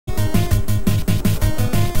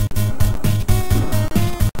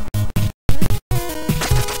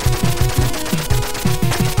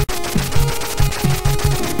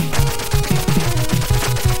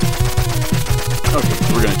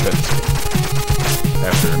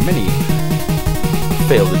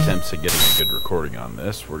to getting a good recording on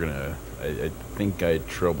this. We're gonna, I think I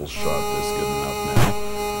troubleshot this good enough now.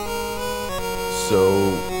 So,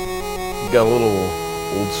 we got a little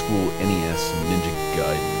old school NES Ninja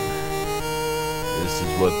Gaiden. This is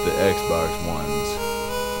what the Xbox Ones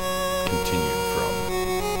continued from.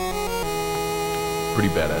 Pretty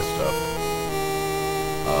badass stuff.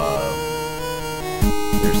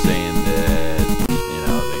 They're saying that, you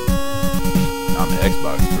know, on the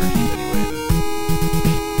Xbox version anyway,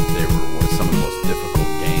 that they were some of the most difficult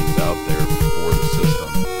games out there for the system,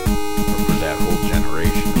 or for that whole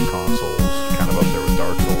generation of consoles, kind of up there with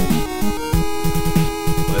Dark Souls.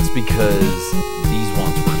 Well, that's because these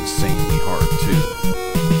ones were insanely hard too.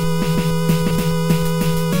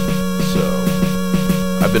 So,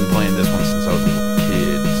 I've been playing this one since I was a little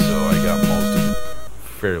kid, so I got most of it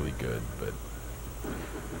fairly good, but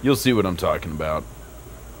you'll see what I'm talking about.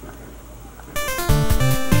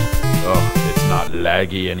 Oh, it's not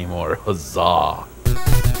laggy anymore. Huzzah!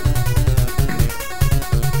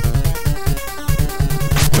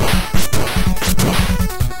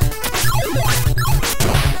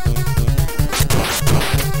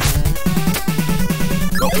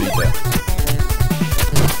 Don't beat that.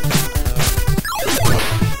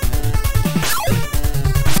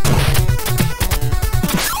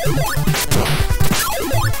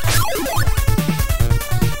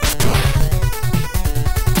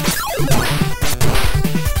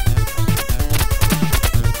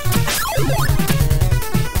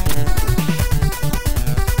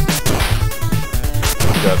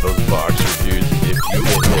 Got those boxer dudes. If you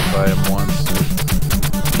get hit by them once,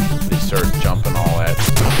 they start jumping all at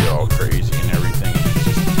you, get all crazy and everything. It's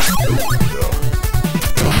just,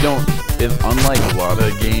 you don't. Unlike a lot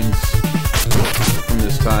of games from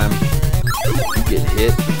this time, if you get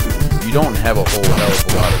hit, you don't have a whole hell of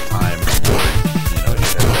a lot of time before, you know, you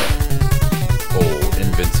have that whole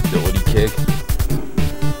invincibility kick.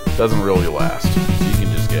 It doesn't really last, so you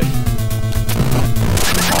can just get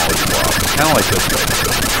demolished. Kind of like this guy.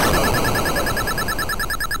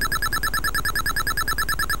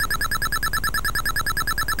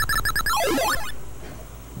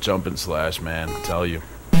 Jump and slash, man, I tell you.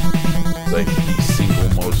 It's like the single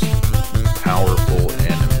most powerful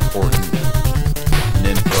and important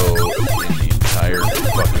ninpo in the entire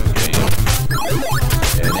fucking game.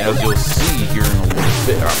 And as you'll see here in a little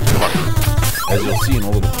bit, as you'll see in a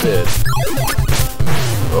little bit,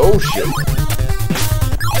 oh shit.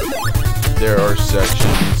 There are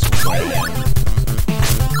sections when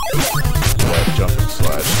that jump and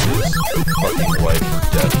slash is fucking life or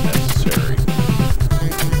death necessary.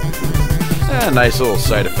 Nice little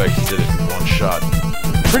side effect, you did it in one shot.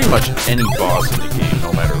 Pretty much any boss in the game,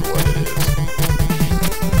 no matter what it is.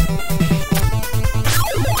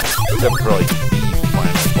 Except for like the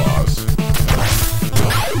final boss.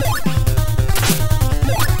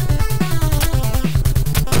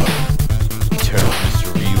 Turn Mr.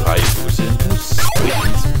 Ryu Hayabusa into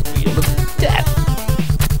Squid's Wheel of Death.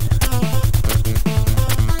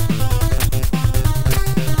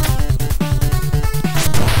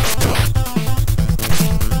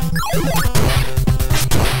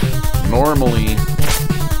 Normally,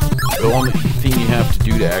 the only thing you have to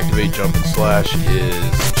do to activate jump and slash is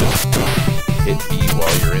just hit B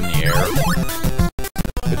while you're in the air.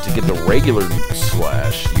 But to get the regular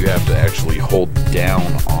slash, you have to actually hold down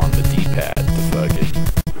on the D-pad to fucking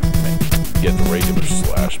get the regular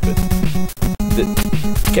slash. But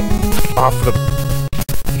get off the...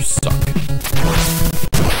 You suck.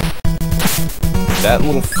 That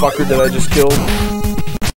little fucker that I just killed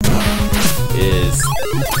is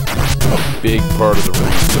a big part of the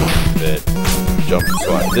reason that jump and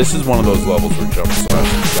slash. This is one of those levels where jump and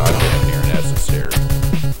slash is goddamn near necessary.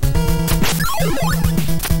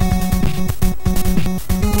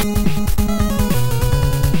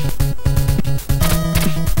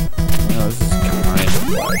 Well, this is kind of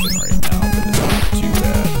lagging right now, but it's not too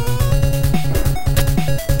bad.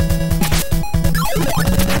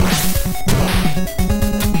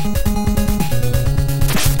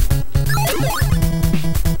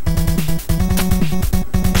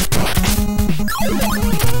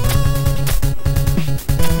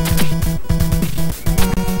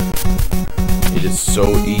 So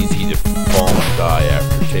easy to fall and die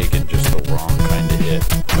after taking just the wrong kind of hit.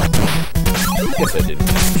 I guess I didn't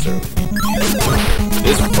necessarily need to use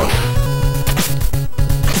this fucker.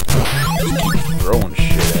 Just keep throwing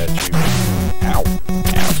shit at you. Ow,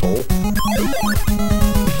 asshole.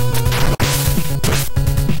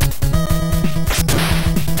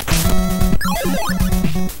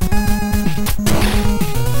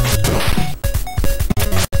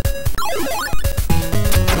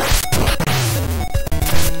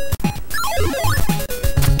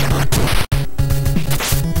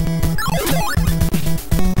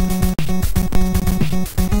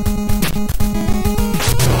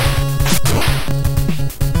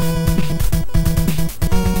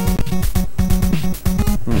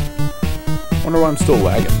 I'm still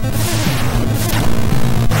lagging.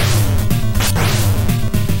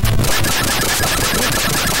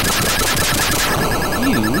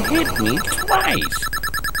 You hit me twice.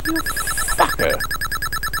 You fucker.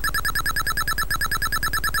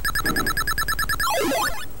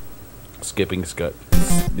 Skipping cut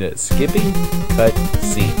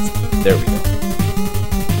scenes. There we go.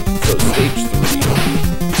 So stage 3 is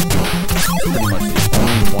pretty much the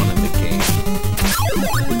only one in the game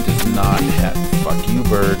that does not have fuck you,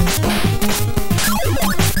 bird.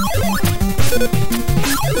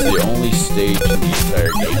 It's the only stage in the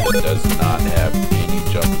entire game that does not have any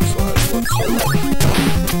jump and slash whatsoever.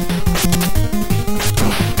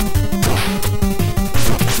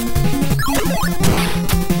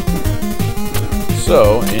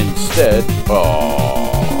 So instead,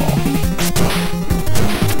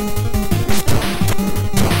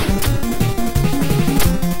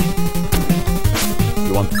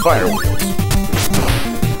 you want the fire wheels.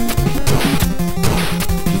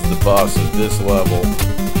 This is the boss of this level.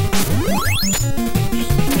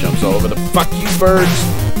 Just jumps all over the fuck you birds.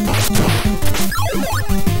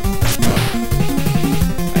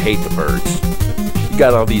 I hate the birds. You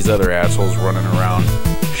got all these other assholes running around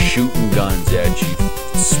shooting guns at you,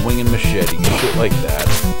 swinging machetes, shit like that,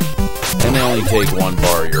 and they only take 1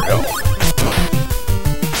 bar of your health.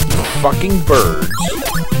 Fucking birds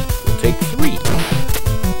will take 3.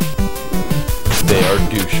 They are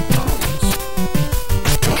douche bombs.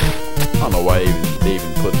 I don't know why they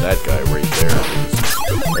even put that guy right there,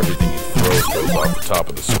 because everything he throws goes off the top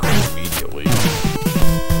of the screen immediately.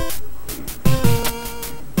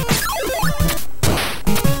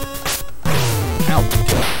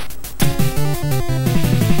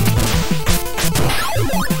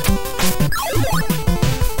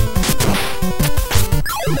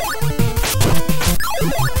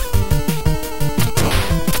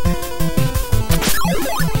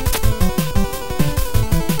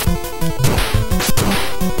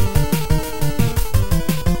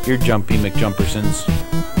 Here, Jumpy McJumpersons.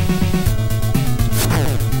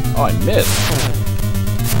 Oh, I missed.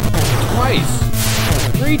 Twice.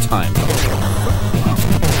 3 times.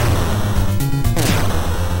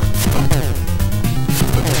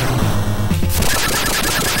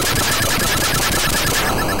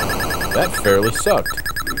 That fairly sucked.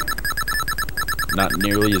 Not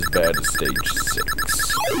nearly as bad as stage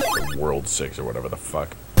 6. Or World 6 or whatever the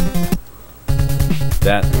fuck.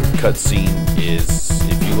 That cutscene is,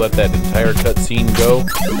 if you let that entire cutscene go,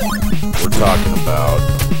 we're talking about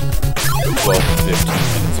 12 to 15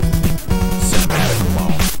 minutes of cinematic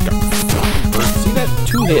alone. See that?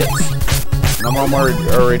 2 hits. And I'm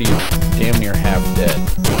already damn near half dead.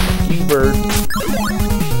 You bird.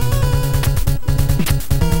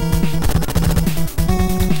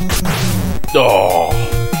 Oh,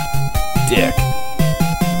 dick.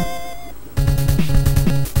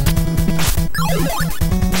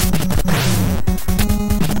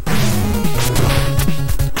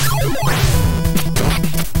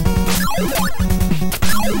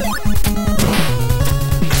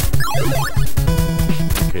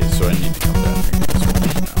 Okay, so I need to come down here and this one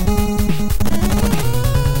now.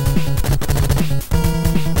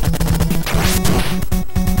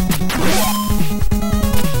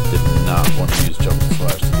 Did not want to use jump and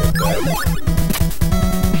slash to get that.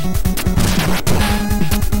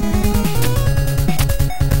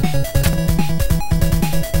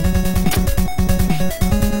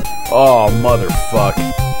 Oh, motherfuck.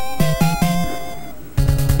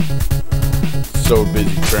 So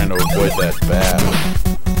busy trying to avoid that bat.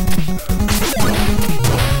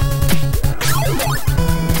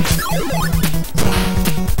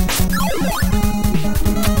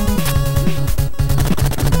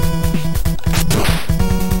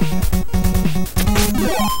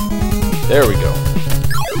 There we go.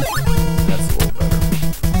 That's a little better.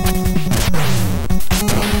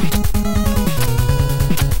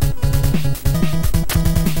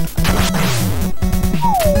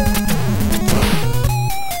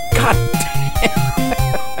 God damn.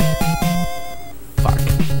 Fuck.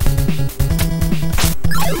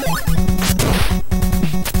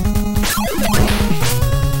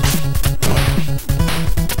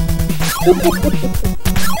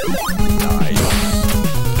 Nice.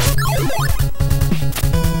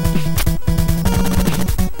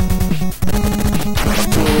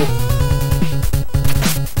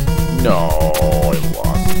 No, I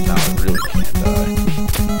lost. Now I really can't die.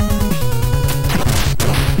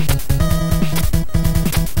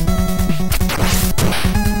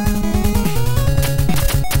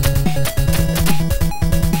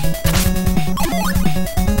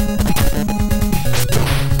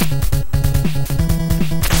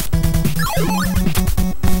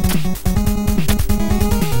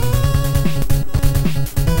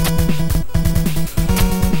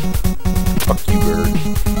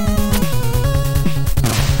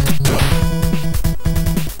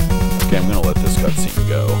 cutscene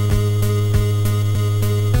go.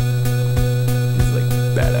 It's like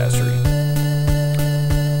badassery.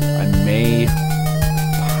 I may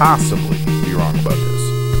possibly be wrong about this,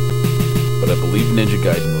 but I believe Ninja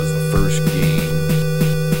Gaiden was the first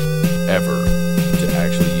game ever to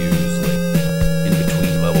actually use like in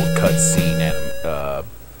between level cutscene and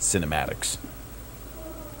cinematics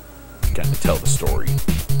to kind of tell the story.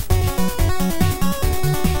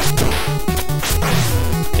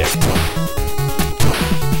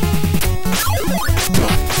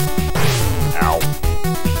 Ow.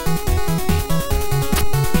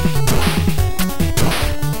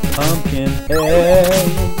 Pumpkin head.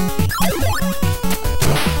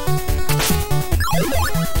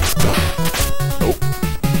 Nope.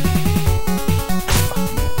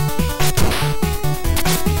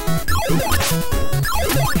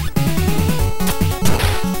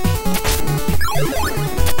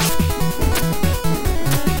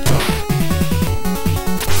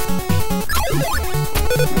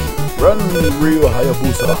 Run, Ryu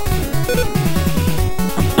Hayabusa.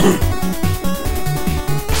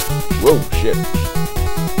 Whoa, shit.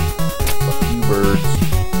 Fuck you, birds.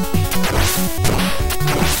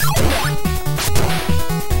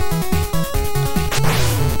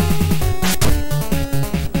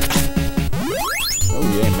 Oh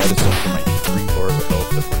yeah, medicine for my 3 bars of health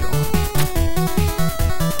that we're on.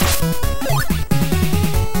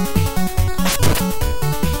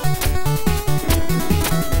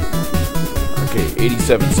 Okay,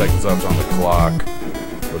 87 seconds left on the clock.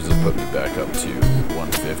 What does it put me back up to?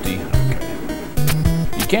 150? Okay.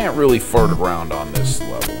 You can't really fart around on this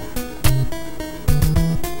level.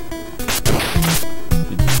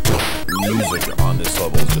 The music on this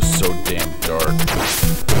level is just so damn dark.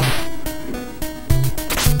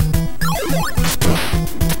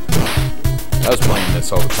 I was playing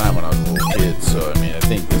this all the time when I was a little kid, so I mean, I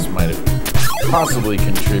think this might have possibly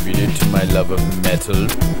contributed to my love of metal. I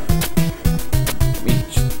mean,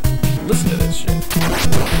 just listen to this shit.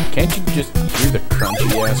 Can't you just hear the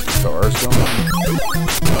crunchy ass guitars going?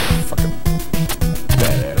 Fucking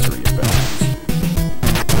badassery balance.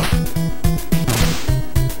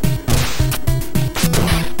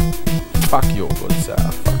 Fuck you, good sir.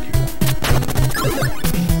 Fuck you.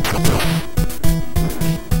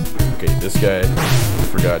 Okay, this guy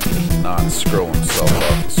forgot to not scroll himself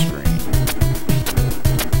off the screen.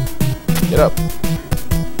 Get up.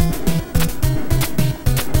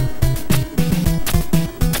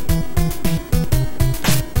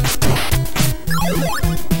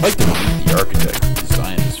 I'd like to meet the architect who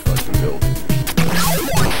designed this fucking building.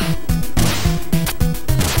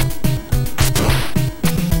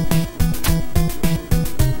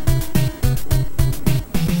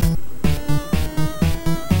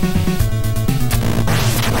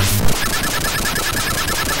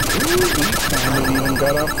 Ooh, we finally even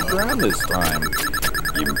got off the ground this time.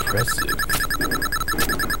 Impressive.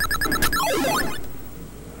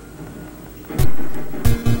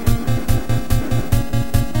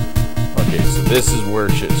 This is where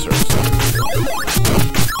shit starts.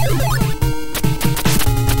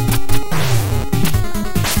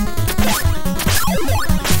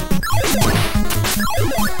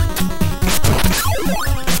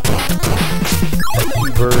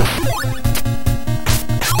 You bird.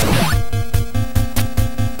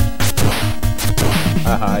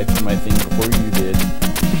 Haha, I threw my thing before you did.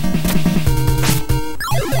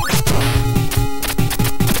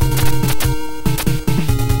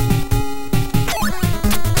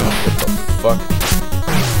 Fuck.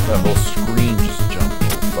 That whole screen just jumped. Oh,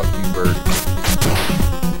 fuck you, bird.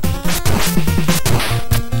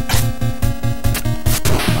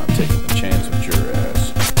 I'm not taking the chance with your ass.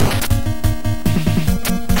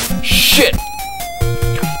 Shit!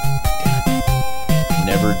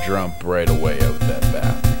 Never jump right away out that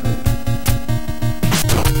bat.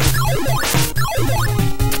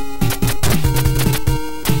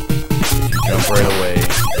 If you jump right away,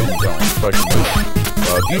 then don't fucking move.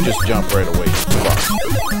 Well, if you just jump right away, fuck.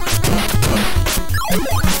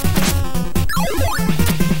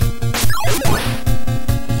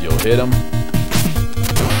 You'll hit him,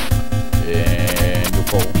 and you'll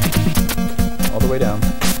pull all the way down.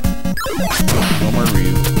 No more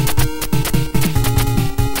Ryu.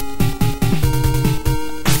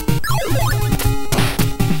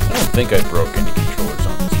 I don't think I broke any controllers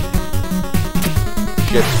on this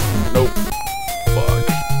game. Shit. Nope.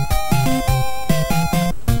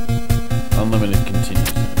 Unlimited continues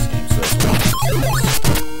in this game, so that's nice.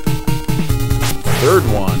 Third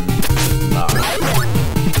one is not. You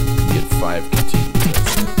get 5 continues.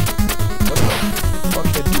 That's it. What the fuck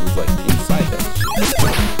that dude was like inside that shit?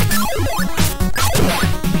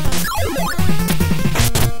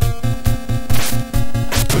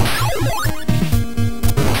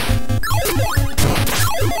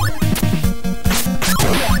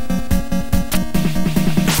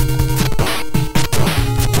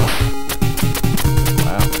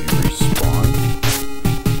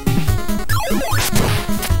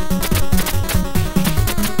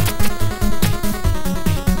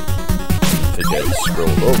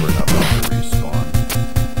 enough to respawn.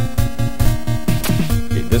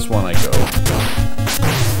 Okay, this one I go.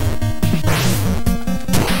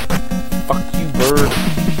 Fuck you, bird.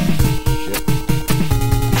 Shit.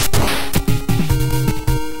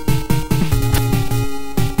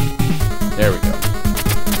 There we go.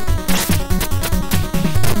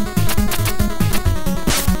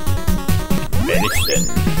 Medicine.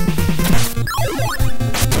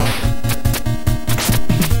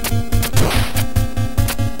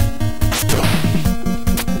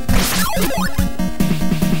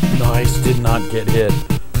 Nice, did not get hit.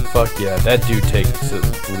 Fuck yeah, that dude takes at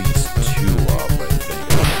least 2 off, I think.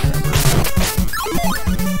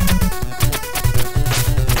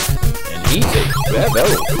 And he takes, that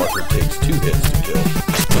little fucker takes 2 hits to kill.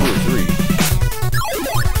 2 or 3.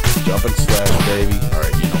 Jump and slash, baby.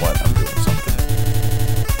 Alright, you know what? I'm doing something.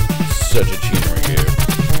 Such a cheater here.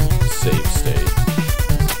 Save state.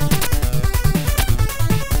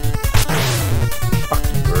 Fuck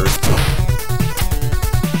you, bird.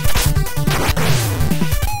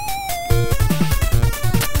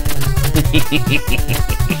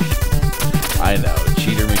 I know,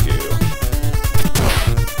 cheater Magoo.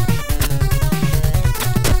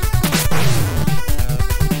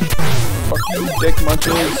 Fuck you, dick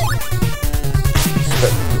munches.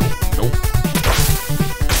 Nope.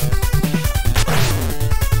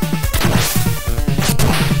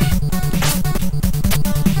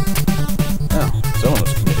 Oh, someone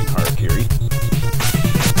was committing harakiri.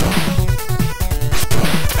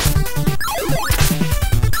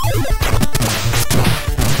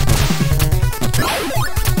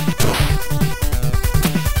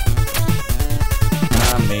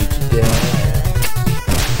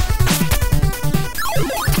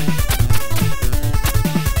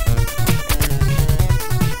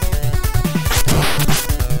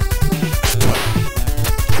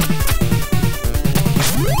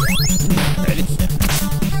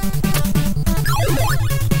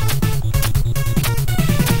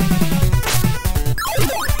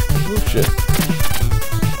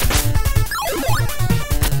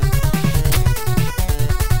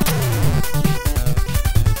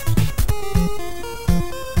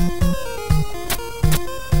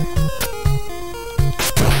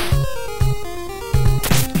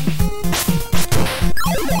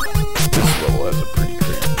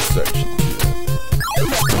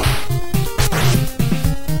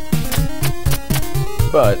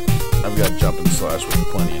 But I've got jump and slash with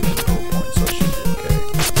plenty of info points, so I should be okay.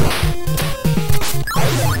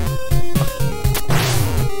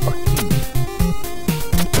 Fuck you.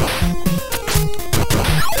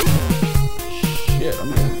 Shit, I'm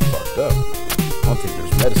getting fucked up. I don't think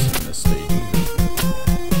there's medicine in this stage either.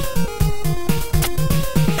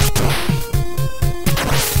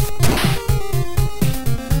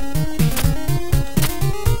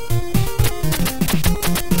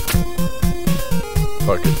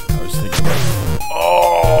 Fuck it. I was thinking about it. Oh!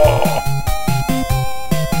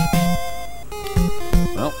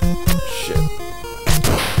 Well, shit.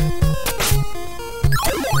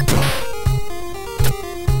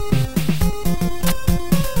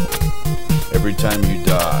 Every time you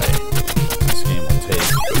die, this game will take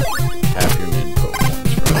half your info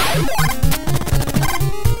points from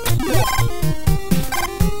you.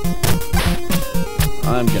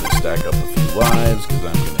 I'm gonna stack up a few lives, because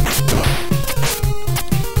I'm gonna need them.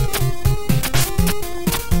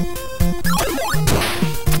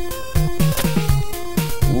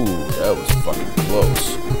 That was fucking close.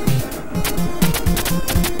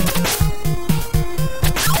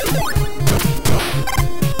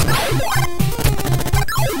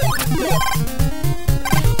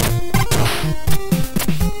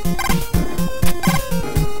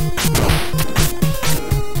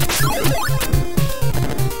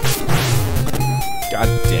 God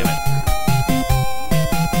damn it.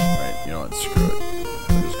 Alright, you know what? Screw it.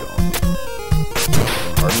 I'm just going.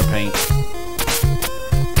 Hard in the paint.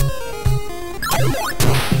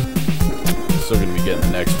 Still gonna be getting the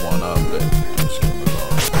next one up, but I'm just gonna move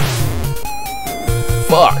on.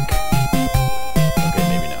 Fuck! Okay,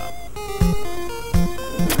 maybe not.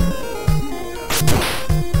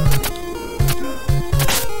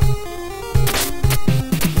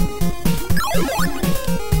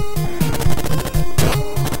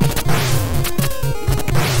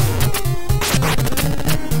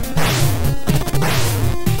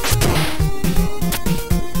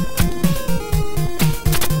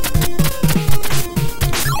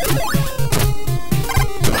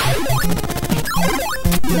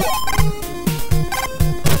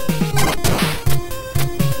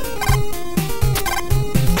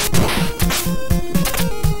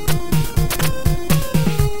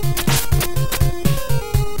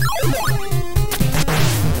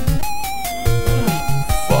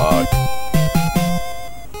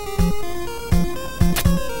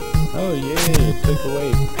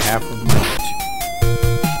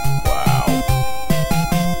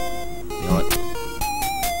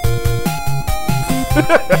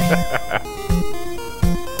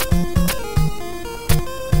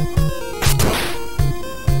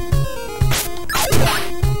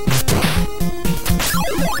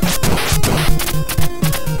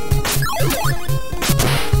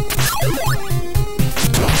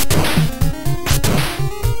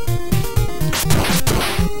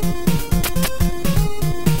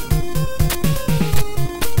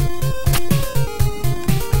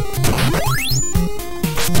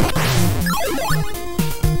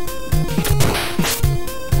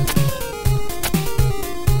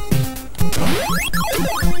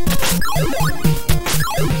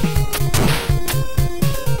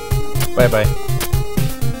 Bye-bye.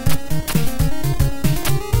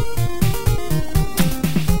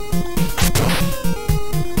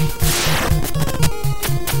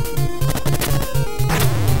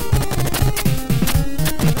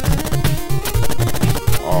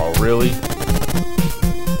 Oh, really?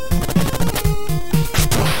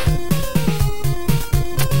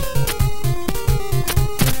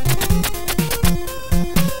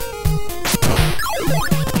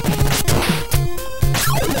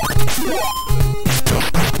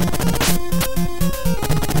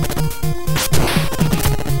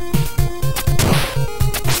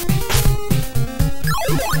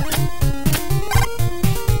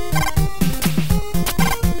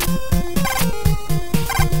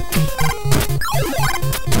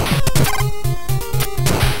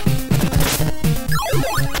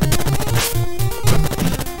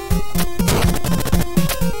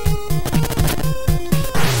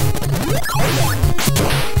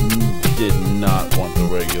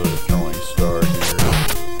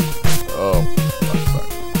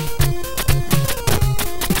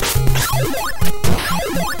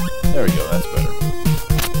 There we go, that's better.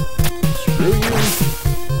 Screw you.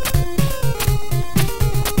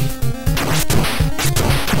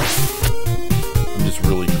 I'm just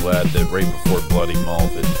really glad that right before Bloody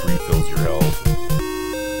Malt it refills your health.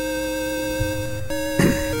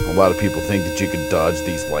 A lot of people think that you can dodge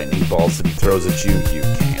these lightning balls that he throws at you. You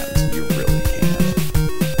can't. You really can't.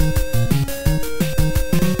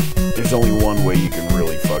 There's only one way you can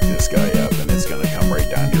really fuck this guy up, and it's gonna come right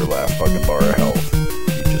down to your last fucking bar of health.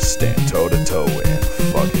 Stand toe to toe and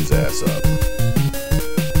fuck his ass up.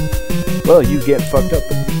 Well, you get fucked up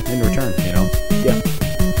in return, you know? Yeah.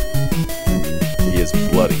 I mean, he is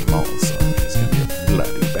Bloody Malt, so he's gonna be a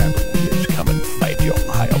bloody battle. Bitch, come and fight your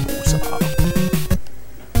Hayabusa.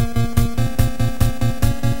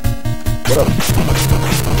 What up?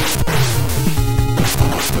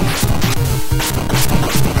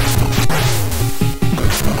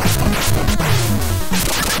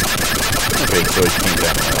 Okay, so he came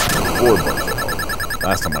down to 4 bunch of health.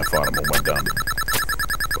 Last time I fought him, I went down to,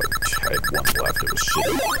 like, I had 1 left. It was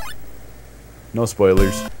shitty. No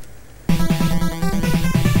spoilers.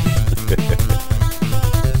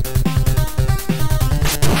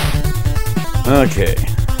 Okay.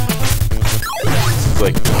 This is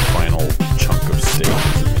like the final chunk of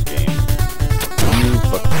stages in the game.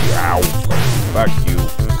 Fuck you. Ow. Fuck you.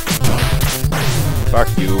 Fuck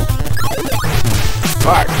you.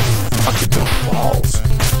 Fuck. Fucking balls.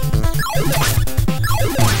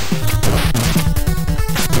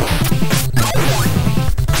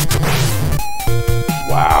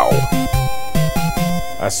 Wow.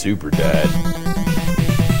 I super died.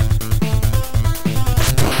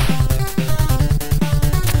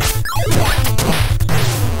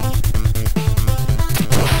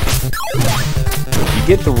 You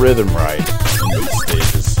get the rhythm right in these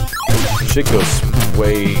stages. Shit goes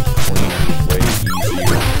way cleaner, way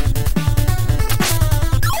easier.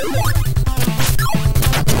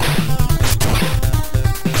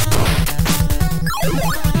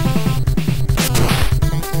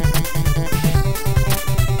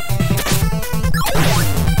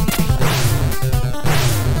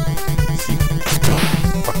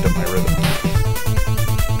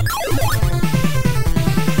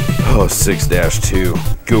 Oh,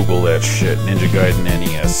 6-2. Google that shit. Ninja Gaiden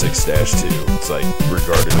NES 6-2. It's like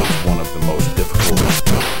regarded as one of the most difficult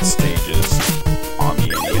stages on the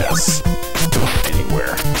NES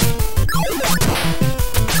anywhere.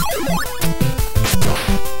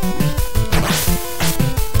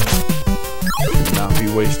 Should not be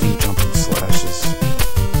wasting jumping slashes.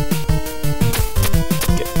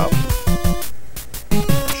 Get up.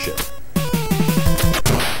 Shit.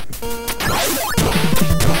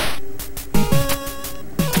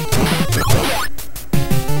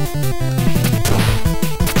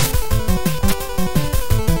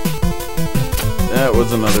 That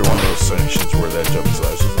was another one of those sections where that jump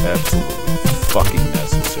slash is absolutely fucking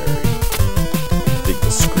necessary. I think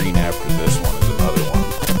the screen after this one is another one.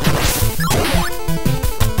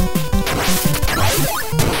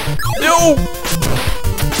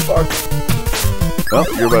 Well,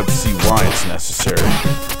 you're about to see why it's necessary.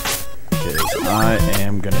 Because I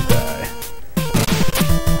am gonna die.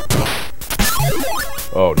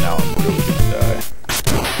 Oh, now I'm really gonna die.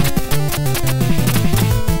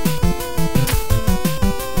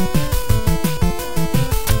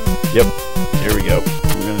 Yep, here we go.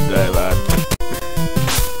 I'm gonna die a lot.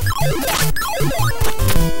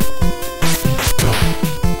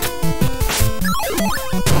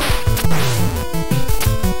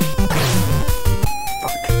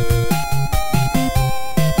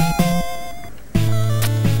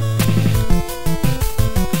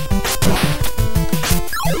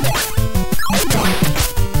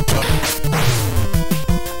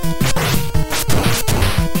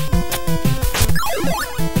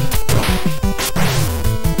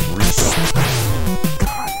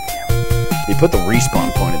 Put the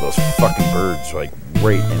respawn point of those fucking birds like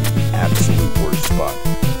right in the absolute worst spot.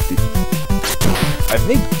 I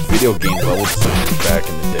think video game level designers back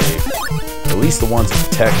in the day, at least the ones in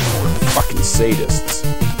Tecmo, were fucking sadists.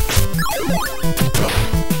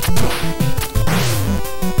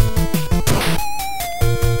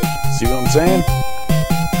 See what I'm saying?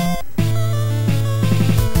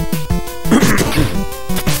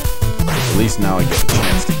 At least now I get a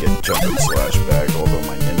chance to get jump and slash back, although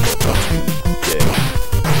my ninja touch me.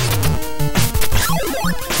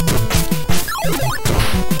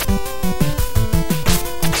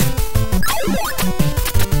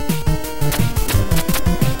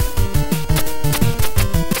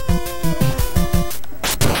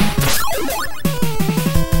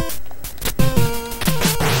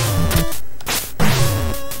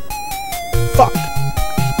 Fuck.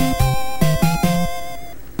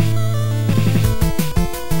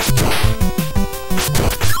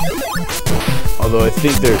 Although I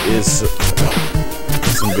think there is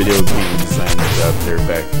some video game designers out there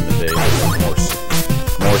back in the day that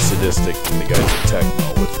were more sadistic than the guys at Tecmo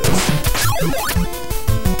with this.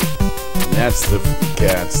 And that's the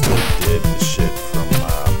cats that did the shit from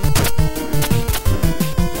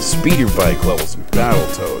speeder bike levels and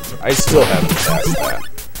Battletoads. I still haven't passed that.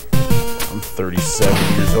 I'm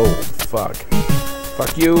 37 years old. Fuck.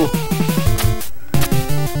 Fuck you.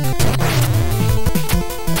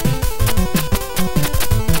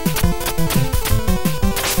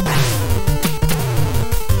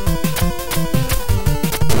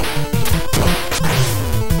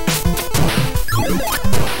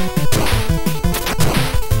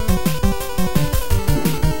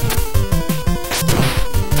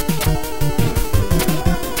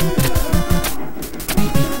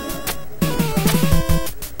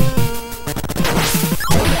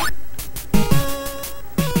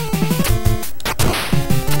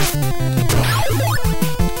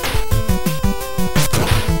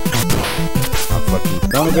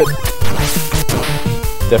 None of it.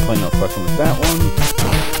 Definitely not fucking with that one.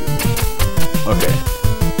 Okay.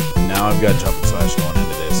 Now I've got jump and slash going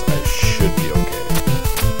into this. I should be okay.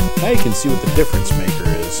 Now you can see what the difference maker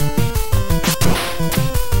is.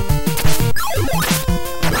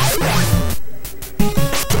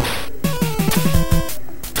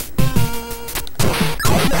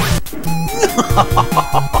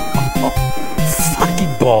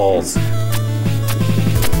 Fucking balls.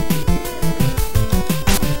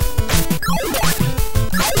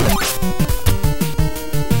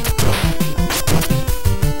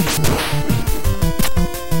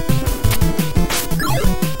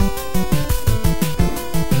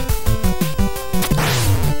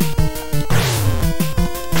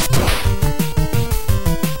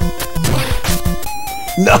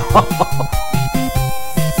 No! Fuck.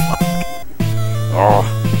 Oh.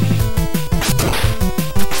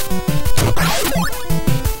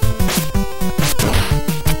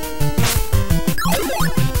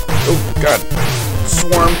 Oh, God.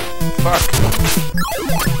 Swarm. Fuck.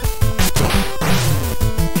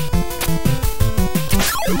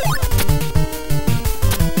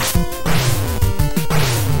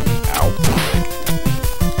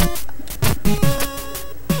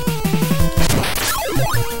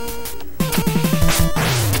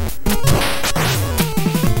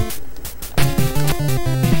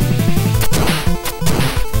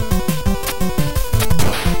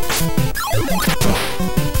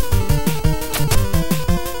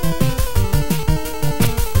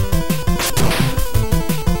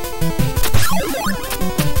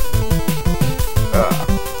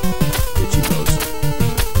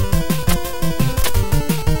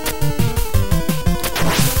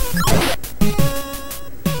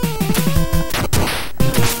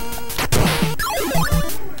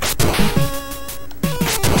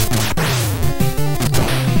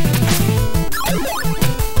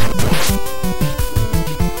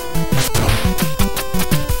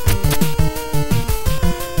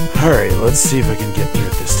 let's see if I can get through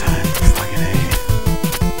it this time. Fucking A.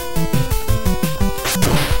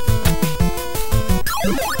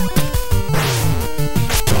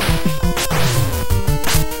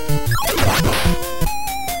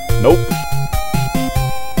 Nope.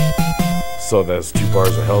 So that's 2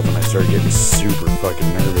 bars of health and I started getting super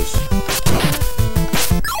fucking nervous.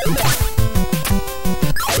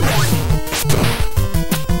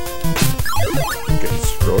 Okay,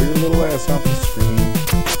 scroll your little ass off the screen.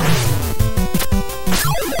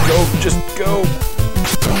 Go, just go.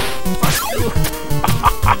 Fuck you.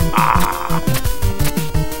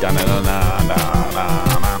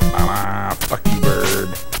 Da-na-na-na-na-na-na-na-na. Fuck you, bird.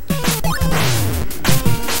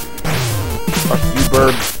 Fuck you,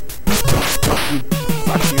 bird. Fuck you.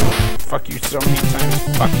 Fuck you. Fuck you so many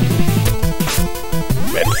times. Fuck you.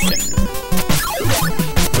 Medicine.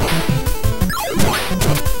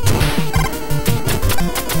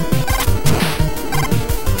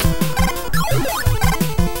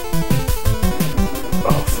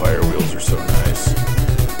 Oh, fire wheels are so nice.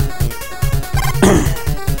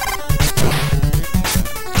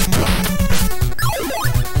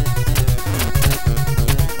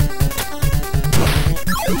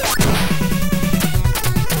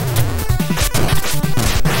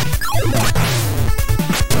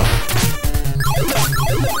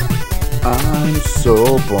 I'm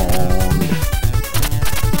so boned.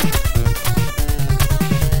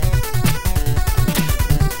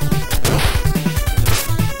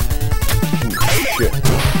 Shit.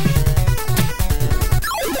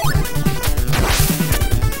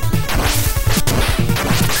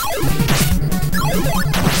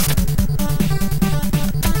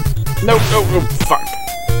 No, no, no, fuck.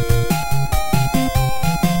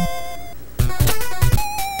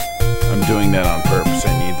 I'm doing that on purpose. I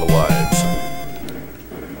need the lives.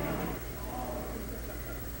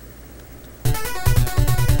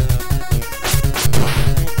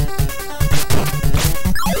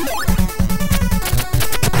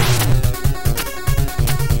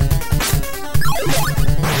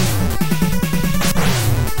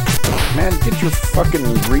 Man, get your fucking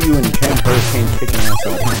Ryu and Ken Hurricane kicking ass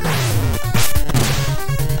out here.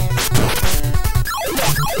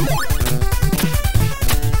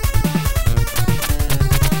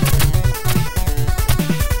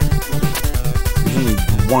 There's only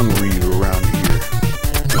one Ryu around here.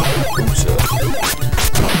 Who's up?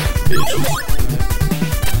 Bitches.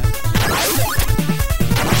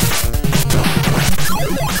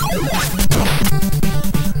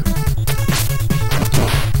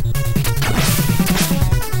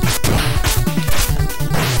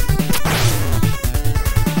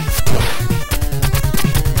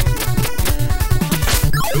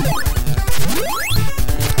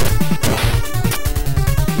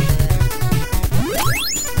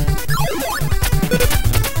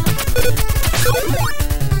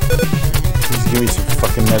 Give me some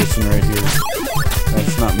fucking medicine right here.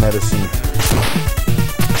 That's not medicine.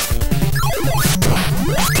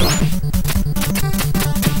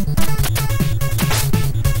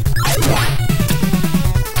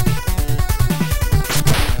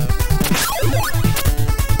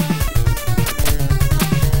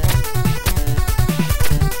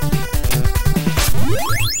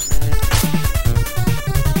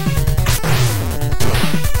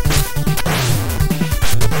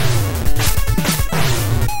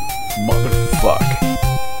 Motherfuck.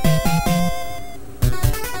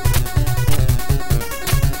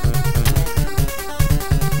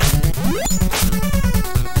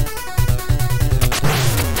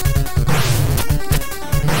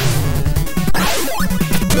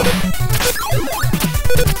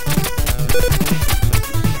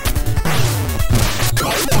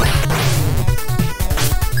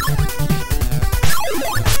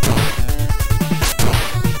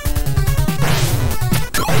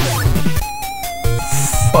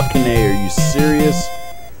 Fucking A, are you serious?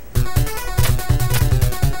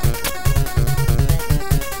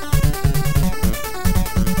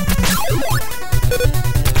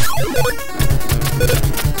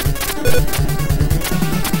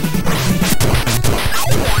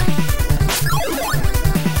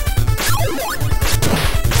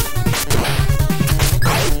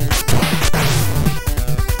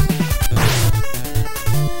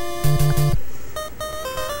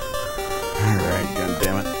 Alright,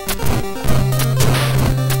 goddammit.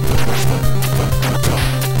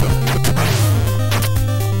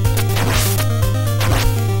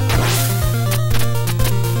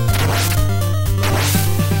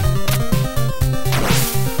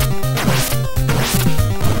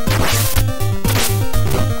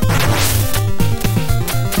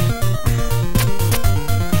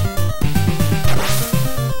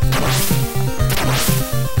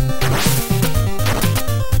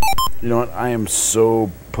 But I am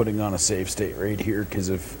so putting on a save state right here, because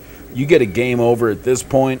if you get a game over at this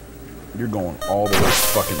point, you're going all the way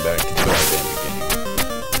fucking back to the goddamn beginning.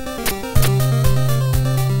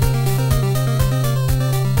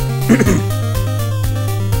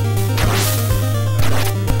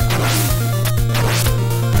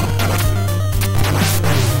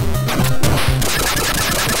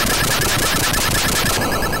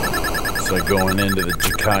 So going into the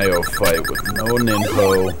Jikayo fight with no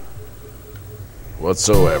Ninpo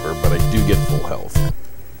whatsoever, but I do get full health.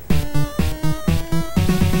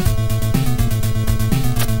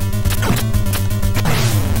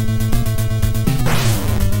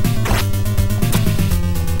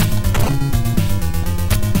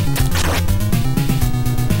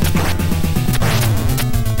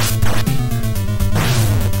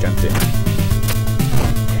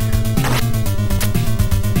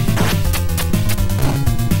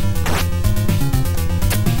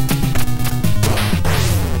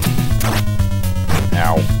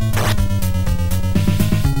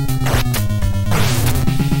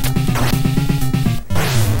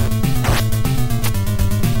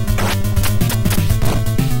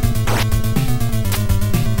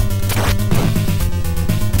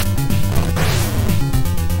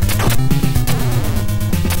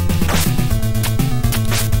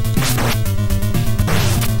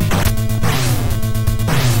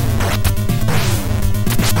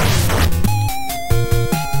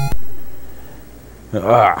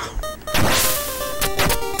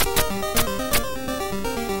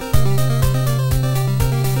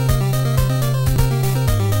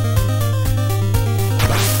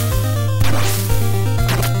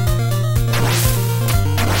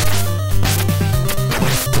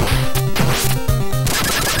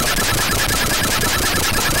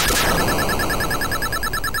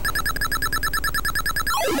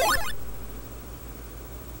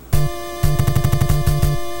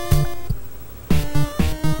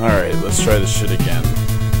 Alright, let's try this shit again.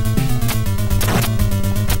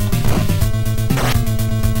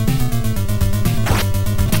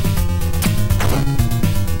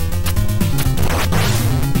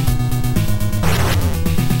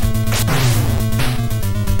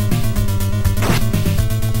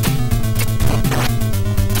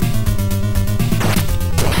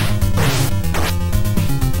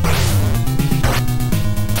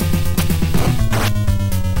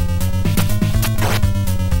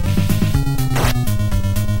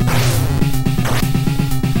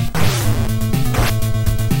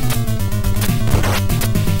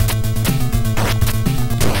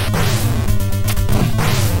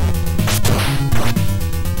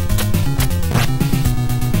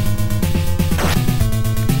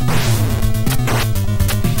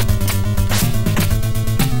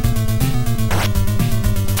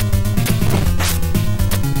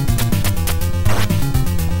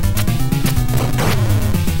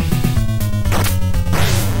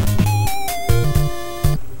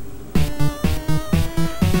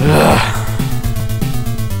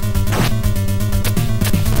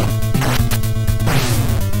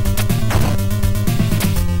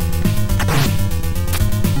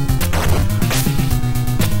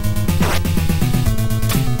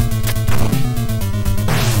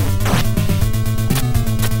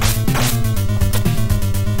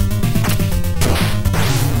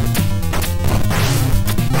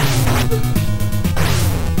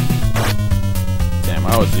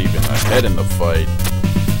 I was even ahead in the fight.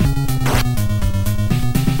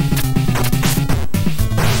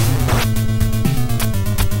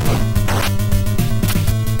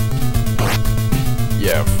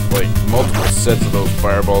 Yeah, like multiple sets of those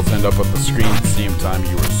fireballs end up on the screen at the same time.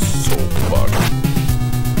 You were so fucked.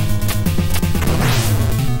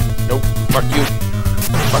 Nope. Fuck you.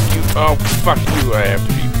 Fuck you. Oh, fuck you. I have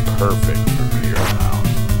to be perfect from here on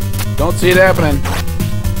out. Don't see it happening.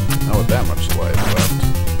 Not with that much life left.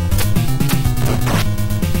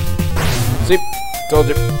 See? Told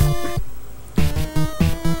you.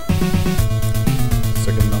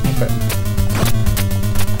 Second normal pet.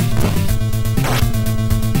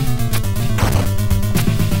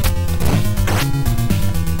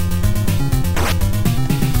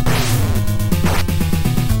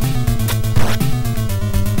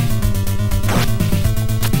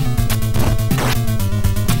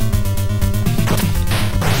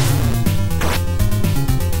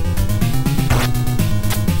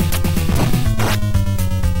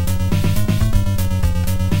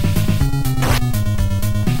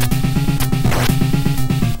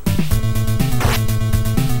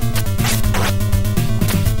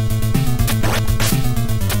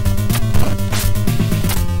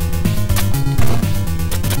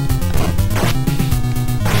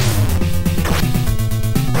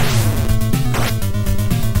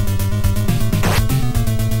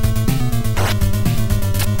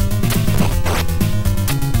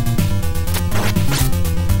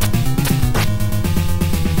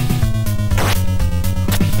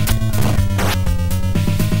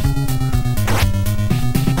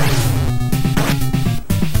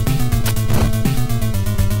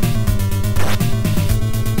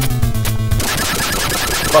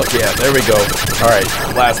 Fuck yeah, there we go. Alright,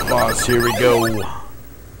 last boss, here we go.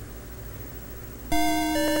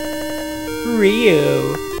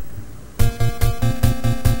 Rio.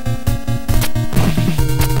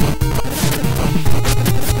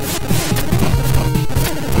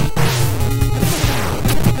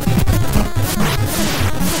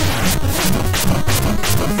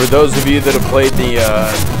 For those of you that have played the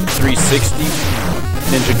 360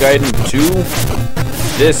 Ninja Gaiden 2,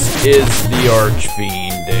 this is the Archfiend.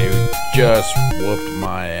 They just whooped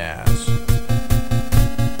my ass.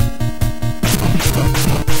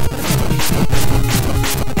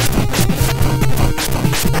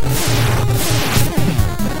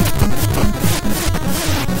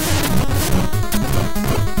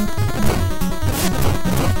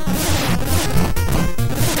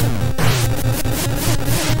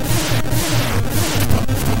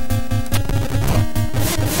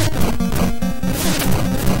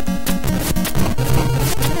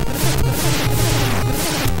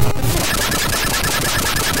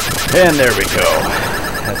 And there we go.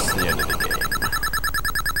 That's the end of the game.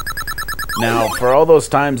 Now, for all those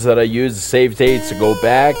times that I use the save states to go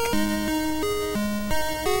back,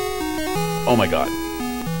 oh my god.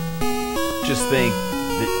 Just think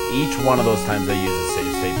that each one of those times I use a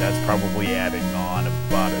save state, that's probably adding on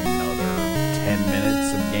about another 10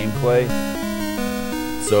 minutes of gameplay.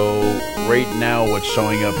 So, right now what's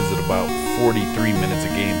showing up is at about 43 minutes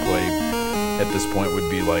of gameplay. At this point would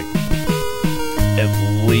be like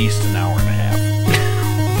at least an hour and a half.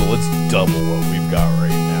 So let's double what we've got right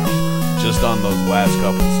now. Just on those last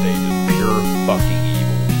couple stages. Pure fucking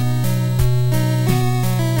evil.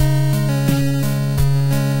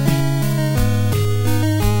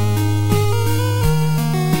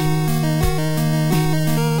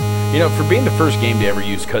 You know, for being the first game to ever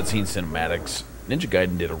use cutscene cinematics, Ninja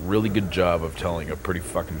Gaiden did a really good job of telling a pretty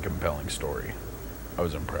fucking compelling story. I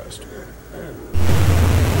was impressed.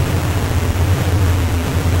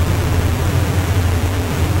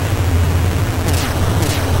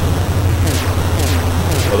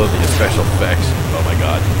 Although the special effects, oh my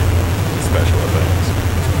god, the special effects.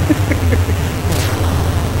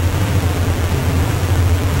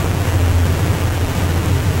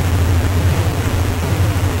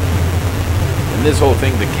 And this whole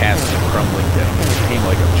thing, the castle crumbling down, became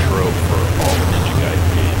like a trope for all the Ninja Gaiden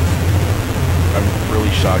games. I'm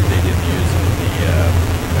really shocked they didn't use it in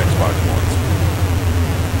the Xbox ones.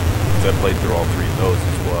 Because I played through all three of those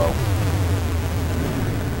as well.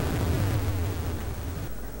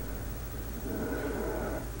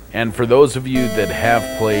 And for those of you that have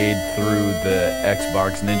played through the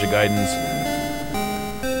Xbox Ninja Gaidens,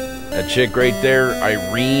 that chick right there,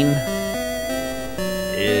 Irene,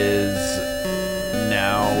 is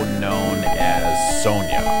now known as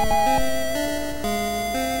Sonya.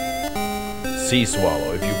 Sea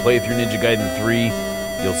Swallow. If you play through Ninja Gaiden 3,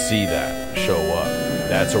 you'll see that show up.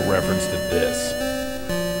 That's a reference to this.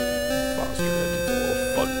 Foster, that dude's a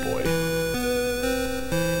little fuckboy.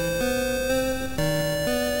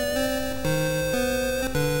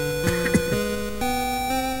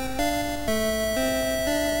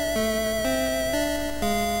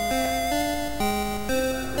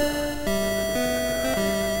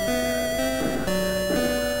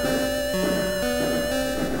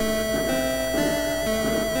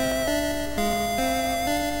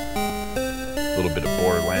 A little bit of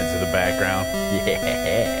Borderlands in the background.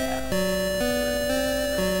 Yeah.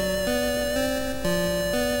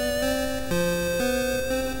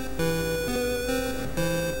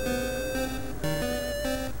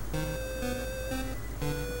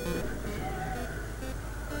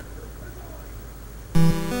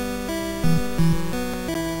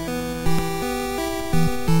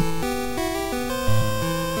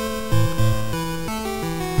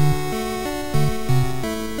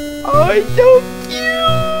 Oh, it's so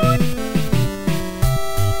cute!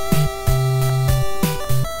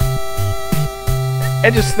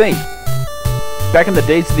 And just think, back in the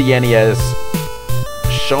days of the NES,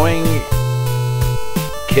 showing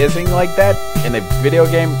kissing like that in a video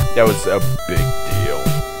game, that was a big deal.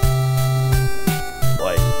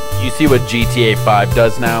 Like, you see what GTA 5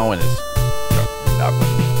 does now, and it's nothing.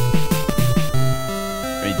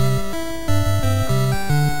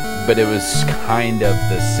 But it was kind of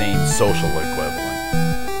the same social equivalent.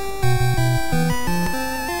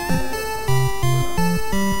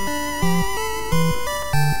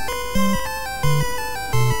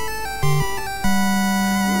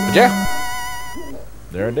 But yeah,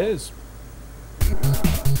 there it is.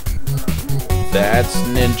 That's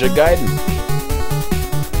Ninja Gaiden.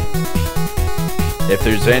 If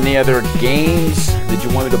there's any other games that you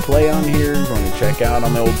want me to play on here, you want to check out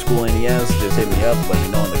on the old school NES, just hit me up, let me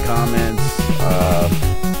know in the comments.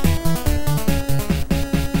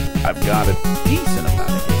 I've got a decent amount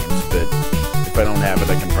of games, but if I don't have it,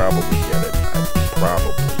 I can probably get it.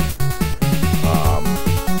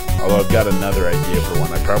 Although I've got another idea for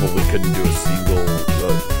one. I probably couldn't do a single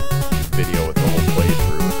video with the whole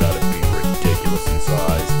playthrough without it being ridiculous in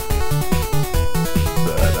size.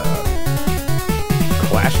 But,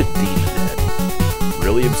 Clash of Demon Head.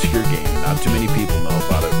 Really obscure game. Not too many people know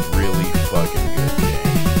about it. Really fucking good game.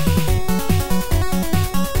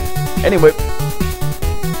 Anyway,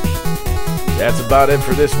 that's about it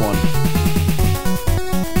for this one.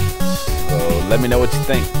 So let me know what you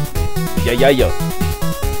think. Yeah.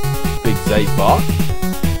 Big Zay Bot.